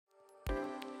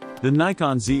The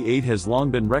Nikon Z8 has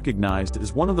long been recognized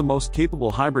as one of the most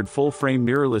capable hybrid full-frame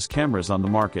mirrorless cameras on the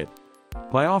market.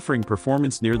 By offering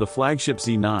performance near the flagship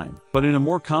Z9, but in a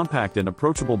more compact and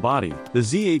approachable body, the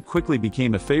Z8 quickly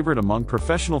became a favorite among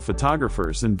professional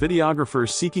photographers and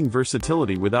videographers seeking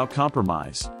versatility without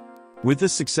compromise. With the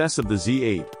success of the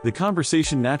Z8, the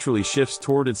conversation naturally shifts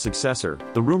toward its successor,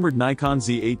 the rumored Nikon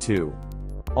Z8 II.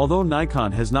 Although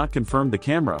Nikon has not confirmed the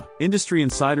camera, industry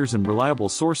insiders and reliable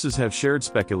sources have shared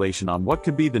speculation on what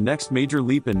could be the next major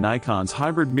leap in Nikon's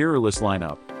hybrid mirrorless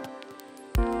lineup.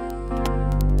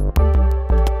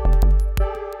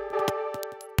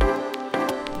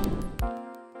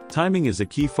 Timing is a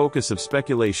key focus of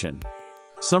speculation.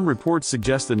 Some reports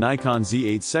suggest the Nikon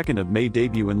Z8 II may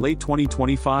debut in late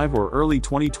 2025 or early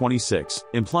 2026,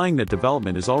 implying that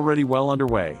development is already well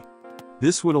underway.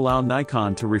 This would allow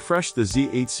Nikon to refresh the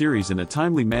Z8 series in a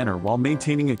timely manner while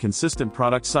maintaining a consistent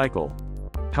product cycle.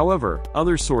 However,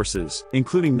 other sources,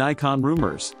 including Nikon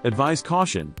rumors, advise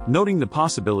caution, noting the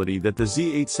possibility that the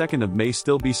Z8 II may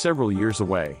still be several years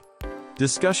away.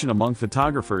 Discussion among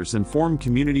photographers and forum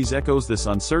communities echoes this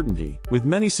uncertainty, with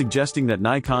many suggesting that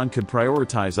Nikon could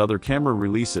prioritize other camera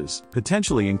releases,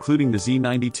 potentially including the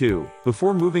Z90 II,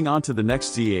 before moving on to the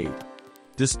next Z8.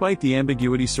 Despite the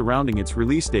ambiguity surrounding its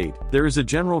release date, there is a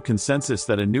general consensus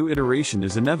that a new iteration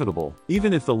is inevitable,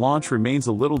 even if the launch remains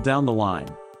a little down the line.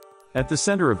 At the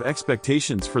center of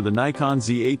expectations for the Nikon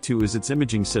Z8 II is its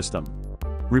imaging system.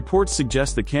 Reports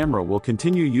suggest the camera will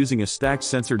continue using a stacked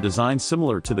sensor design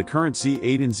similar to the current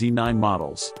Z8 and Z9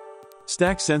 models.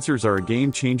 Stacked sensors are a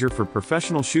game changer for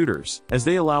professional shooters, as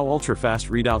they allow ultra-fast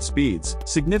readout speeds,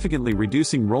 significantly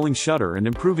reducing rolling shutter and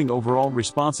improving overall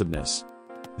responsiveness.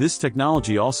 This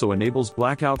technology also enables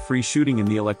blackout-free shooting in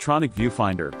the electronic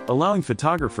viewfinder, allowing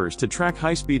photographers to track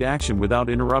high-speed action without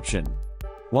interruption.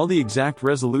 While the exact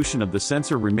resolution of the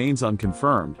sensor remains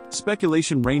unconfirmed,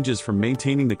 speculation ranges from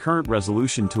maintaining the current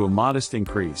resolution to a modest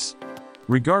increase.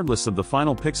 Regardless of the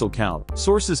final pixel count,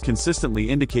 sources consistently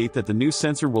indicate that the new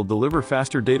sensor will deliver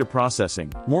faster data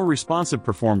processing, more responsive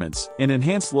performance, and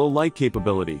enhanced low-light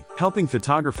capability, helping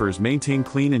photographers maintain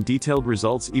clean and detailed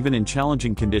results even in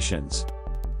challenging conditions.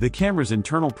 The camera's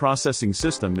internal processing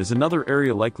system is another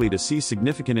area likely to see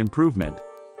significant improvement.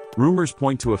 Rumors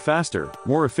point to a faster,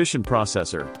 more efficient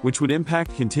processor, which would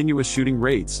impact continuous shooting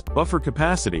rates, buffer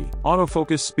capacity,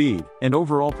 autofocus speed, and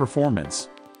overall performance.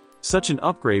 Such an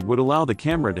upgrade would allow the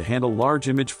camera to handle large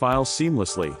image files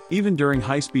seamlessly, even during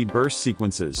high-speed burst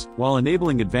sequences, while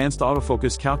enabling advanced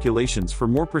autofocus calculations for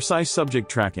more precise subject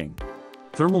tracking.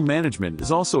 Thermal management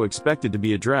is also expected to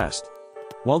be addressed.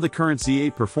 While the current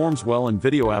Z8 performs well in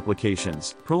video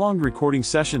applications, prolonged recording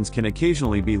sessions can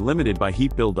occasionally be limited by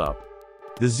heat buildup.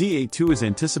 The Z8 II is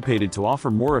anticipated to offer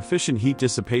more efficient heat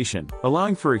dissipation,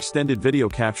 allowing for extended video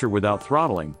capture without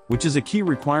throttling, which is a key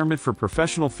requirement for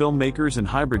professional filmmakers and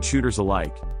hybrid shooters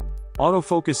alike.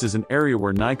 Autofocus is an area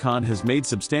where Nikon has made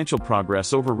substantial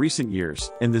progress over recent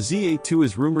years, and the Z8 II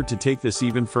is rumored to take this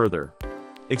even further.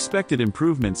 Expected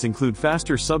improvements include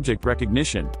faster subject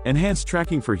recognition, enhanced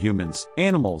tracking for humans,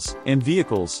 animals, and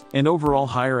vehicles, and overall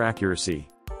higher accuracy.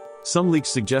 Some leaks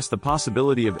suggest the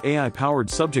possibility of AI-powered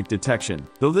subject detection,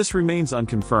 though this remains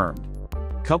unconfirmed.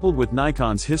 Coupled with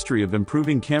Nikon's history of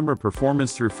improving camera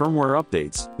performance through firmware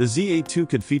updates, the Z8 II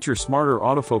could feature smarter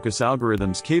autofocus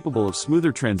algorithms capable of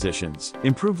smoother transitions,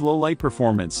 improved low-light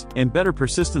performance, and better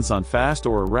persistence on fast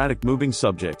or erratic moving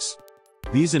subjects.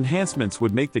 These enhancements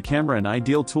would make the camera an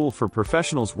ideal tool for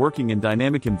professionals working in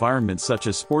dynamic environments such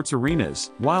as sports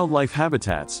arenas, wildlife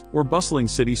habitats, or bustling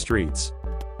city streets.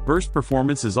 Burst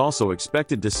performance is also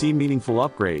expected to see meaningful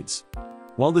upgrades.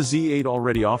 While the Z8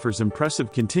 already offers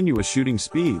impressive continuous shooting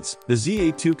speeds, the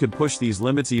Z8 II could push these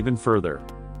limits even further.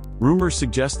 Rumors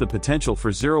suggest the potential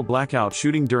for zero blackout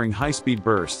shooting during high-speed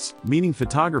bursts, meaning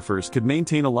photographers could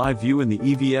maintain a live view in the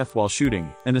EVF while shooting,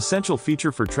 an essential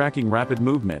feature for tracking rapid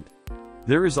movement.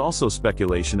 There is also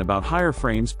speculation about higher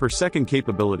frames per second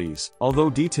capabilities, although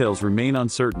details remain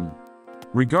uncertain.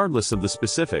 Regardless of the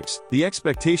specifics, the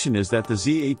expectation is that the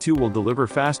Z8 II will deliver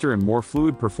faster and more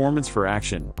fluid performance for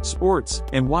action, sports,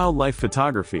 and wildlife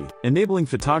photography, enabling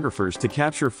photographers to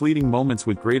capture fleeting moments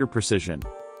with greater precision.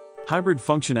 Hybrid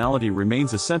functionality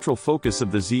remains a central focus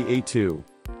of the Z8 II.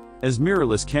 As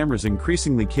mirrorless cameras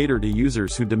increasingly cater to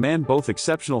users who demand both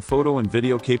exceptional photo and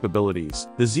video capabilities,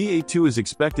 the Z8 II is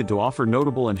expected to offer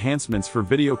notable enhancements for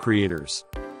video creators.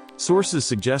 Sources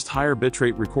suggest higher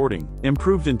bitrate recording,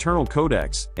 improved internal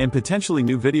codecs, and potentially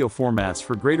new video formats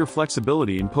for greater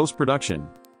flexibility in post-production.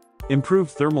 Improved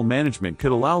thermal management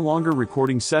could allow longer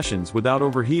recording sessions without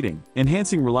overheating,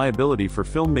 enhancing reliability for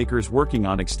filmmakers working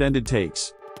on extended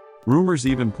takes. Rumors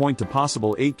even point to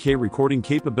possible 8K recording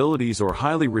capabilities or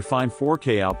highly refined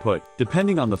 4K output,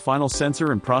 depending on the final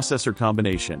sensor and processor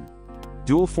combination.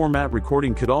 Dual-format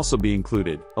recording could also be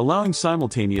included, allowing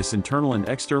simultaneous internal and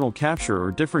external capture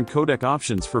or different codec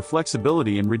options for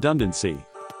flexibility and redundancy.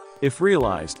 If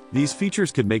realized, these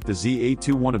features could make the Z8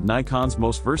 II one of Nikon's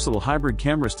most versatile hybrid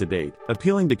cameras to date,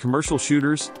 appealing to commercial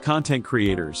shooters, content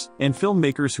creators, and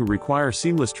filmmakers who require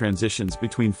seamless transitions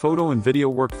between photo and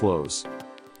video workflows.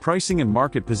 Pricing and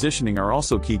market positioning are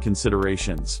also key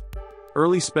considerations.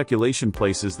 Early speculation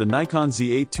places the Nikon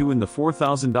Z8 II in the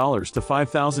 $4,000 to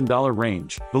 $5,000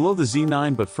 range, below the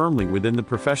Z9 but firmly within the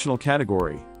professional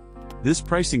category. This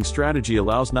pricing strategy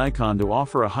allows Nikon to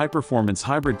offer a high-performance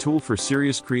hybrid tool for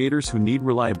serious creators who need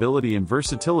reliability and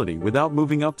versatility without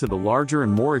moving up to the larger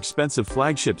and more expensive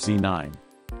flagship Z9.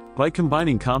 By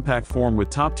combining compact form with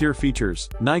top-tier features,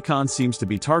 Nikon seems to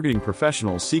be targeting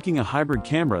professionals seeking a hybrid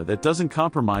camera that doesn't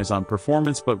compromise on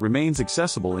performance but remains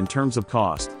accessible in terms of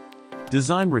cost.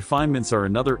 Design refinements are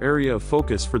another area of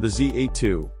focus for the Z8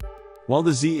 II. While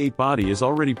the Z8 body is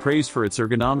already praised for its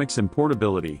ergonomics and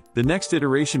portability, the next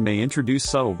iteration may introduce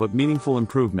subtle but meaningful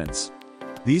improvements.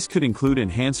 These could include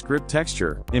enhanced grip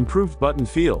texture, improved button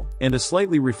feel, and a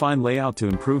slightly refined layout to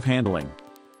improve handling.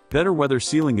 Better weather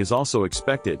sealing is also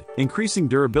expected, increasing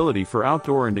durability for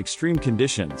outdoor and extreme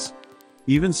conditions.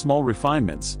 Even small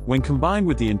refinements, when combined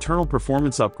with the internal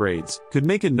performance upgrades, could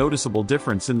make a noticeable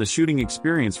difference in the shooting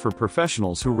experience for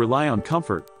professionals who rely on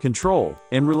comfort, control,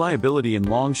 and reliability in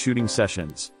long shooting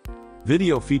sessions.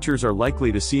 Video features are likely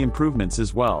to see improvements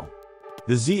as well.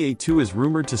 The Z8 II is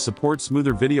rumored to support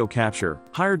smoother video capture,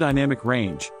 higher dynamic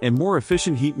range, and more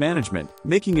efficient heat management,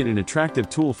 making it an attractive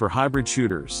tool for hybrid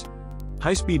shooters.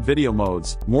 High-speed video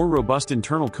modes, more robust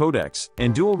internal codecs,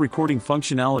 and dual recording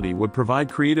functionality would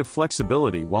provide creative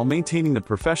flexibility while maintaining the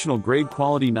professional-grade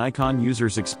quality Nikon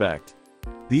users expect.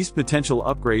 These potential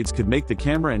upgrades could make the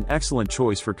camera an excellent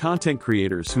choice for content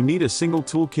creators who need a single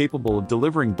tool capable of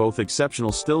delivering both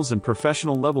exceptional stills and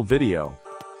professional-level video.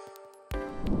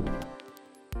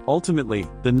 Ultimately,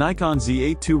 the Nikon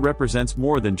Z8 II represents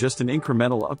more than just an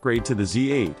incremental upgrade to the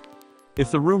Z8. If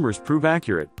the rumors prove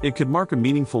accurate, it could mark a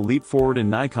meaningful leap forward in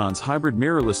Nikon's hybrid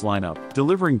mirrorless lineup,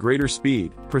 delivering greater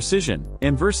speed, precision,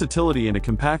 and versatility in a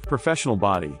compact professional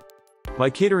body. By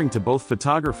catering to both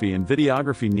photography and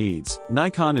videography needs,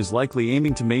 Nikon is likely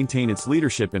aiming to maintain its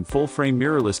leadership in full-frame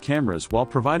mirrorless cameras while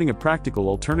providing a practical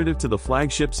alternative to the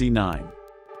flagship Z9.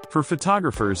 For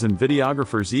photographers and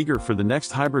videographers eager for the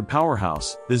next hybrid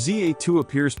powerhouse, the Z8 II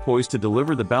appears poised to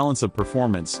deliver the balance of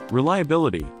performance,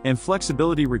 reliability, and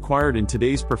flexibility required in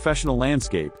today's professional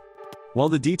landscape. While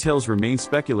the details remain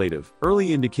speculative,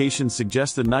 early indications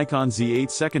suggest the Nikon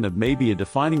Z8 II may be a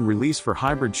defining release for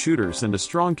hybrid shooters and a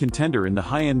strong contender in the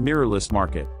high-end mirrorless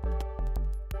market.